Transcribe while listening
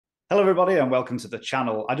Hello everybody and welcome to the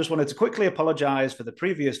channel. I just wanted to quickly apologize for the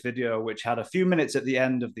previous video, which had a few minutes at the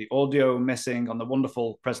end of the audio missing on the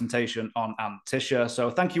wonderful presentation on Antiscia. So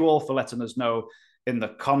thank you all for letting us know in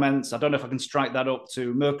the comments. I don't know if I can strike that up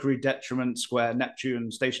to Mercury detriment square Neptune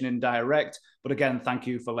station in direct, but again, thank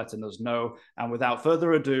you for letting us know. And without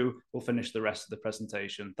further ado, we'll finish the rest of the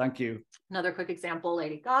presentation. Thank you. Another quick example,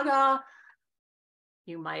 Lady Gaga.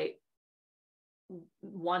 You might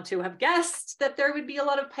want to have guessed that there would be a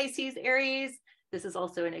lot of Pisces, Aries. This is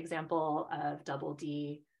also an example of double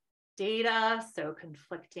D data, so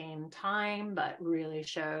conflicting time, but really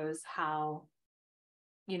shows how,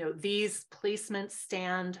 you know, these placements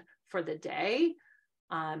stand for the day.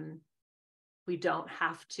 We don't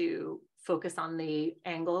have to focus on the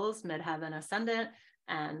angles, midheaven, ascendant,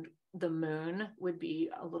 and the moon would be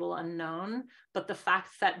a little unknown, but the fact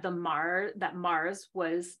that Mars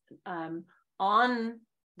was on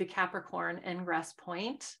the Capricorn ingress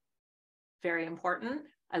point, very important.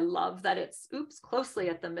 I love that it's closely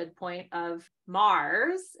at the midpoint of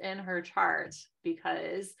Mars in her chart,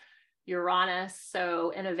 because Uranus,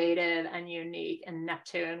 so innovative and unique, and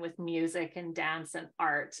Neptune with music and dance and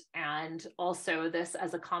art, and also this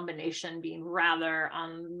as a combination being rather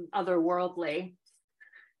otherworldly,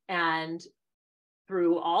 and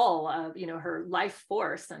through all of, you know, her life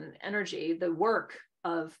force and energy, the work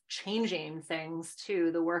of changing things, to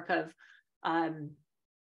the work of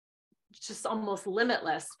just almost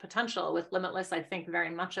limitless potential. With limitless, I think very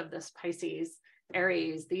much of this Pisces,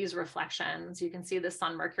 Aries, these reflections. You can see the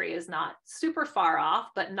Sun Mercury is not super far off,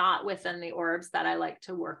 but not within the orbs that I like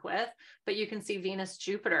to work with. But you can see Venus,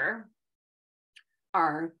 Jupiter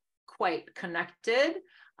are quite connected.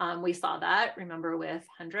 We saw that, remember, with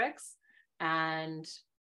Hendrix. And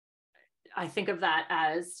I think of that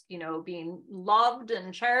as, you know, being loved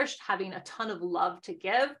and cherished, having a ton of love to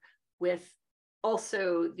give, with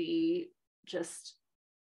also the just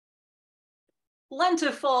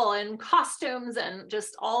plentiful and costumes and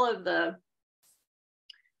just all of the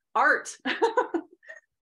art,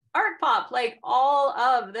 art pop, like all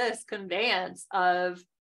of this conveyance of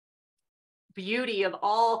beauty of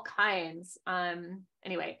all kinds.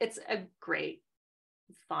 Anyway, it's a great,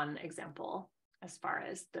 fun example as far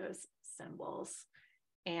as those symbols.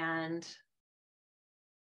 And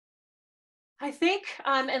I think,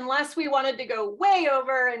 unless we wanted to go way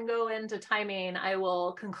over and go into timing, I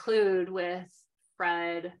will conclude with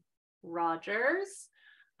Fred Rogers,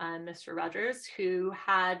 Mr. Rogers, who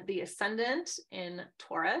had the ascendant in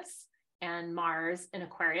Taurus and Mars in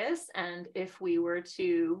Aquarius. And if we were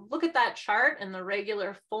to look at that chart in the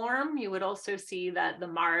regular form, you would also see that the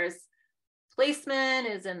Mars placement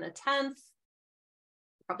is in the 10th,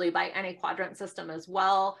 probably by any quadrant system as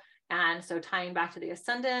well. And so tying back to the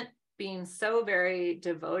ascendant, being so very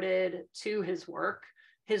devoted to his work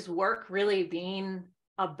really being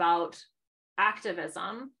about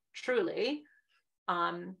activism, truly,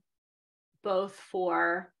 both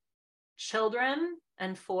for children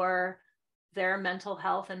and for their mental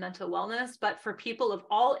health and mental wellness, but for people of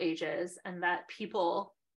all ages, and that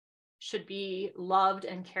people should be loved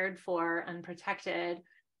and cared for and protected.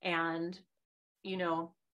 And, you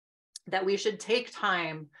know, that we should take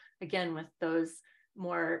time, again, with those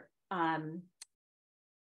more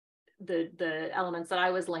the elements that I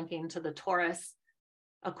was linking to the Taurus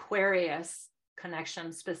Aquarius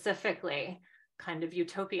connection specifically, kind of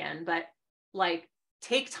utopian, but like,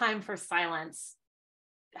 take time for silence,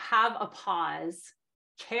 have a pause,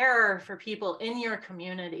 care for people in your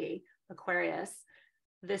community, Aquarius.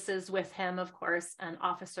 This is with him, of course, and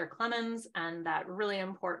Officer Clemens, and that really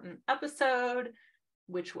important episode,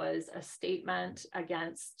 which was a statement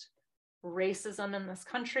against racism in this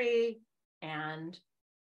country. And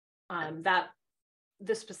that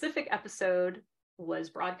the specific episode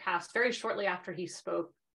was broadcast very shortly after he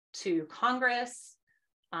spoke to Congress,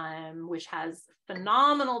 which has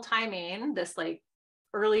phenomenal timing, this like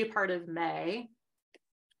early part of May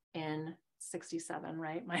in 67,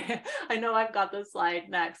 right? I know I've got the slide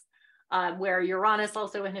next, where Uranus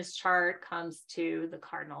also in his chart comes to the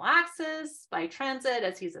cardinal axis by transit,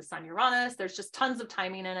 as he's a Sun Uranus. There's just tons of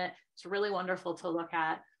timing in it. It's really wonderful to look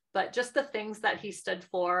at, but just the things that he stood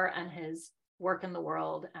for and his work in the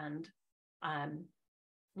world, and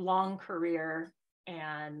long career.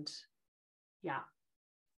 And yeah,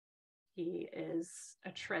 he is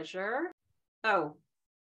a treasure. Oh,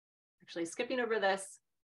 actually skipping over this.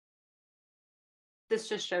 This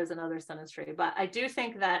just shows another synastry, but I do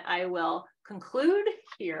think that I will conclude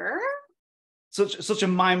here. Such a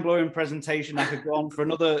mind-blowing presentation. I could go on for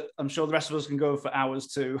another, I'm sure the rest of us can go for hours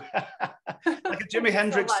too. Like a Jimi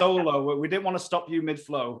Hendrix solo, where we didn't want to stop you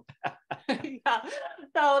mid-flow. Yeah, Yeah.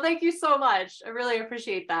 No, thank you so much. I really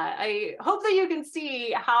appreciate that. I hope that you can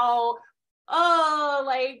see how,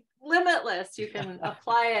 like limitless you can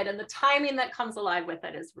apply it, and the timing that comes alive with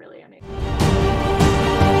it is really amazing.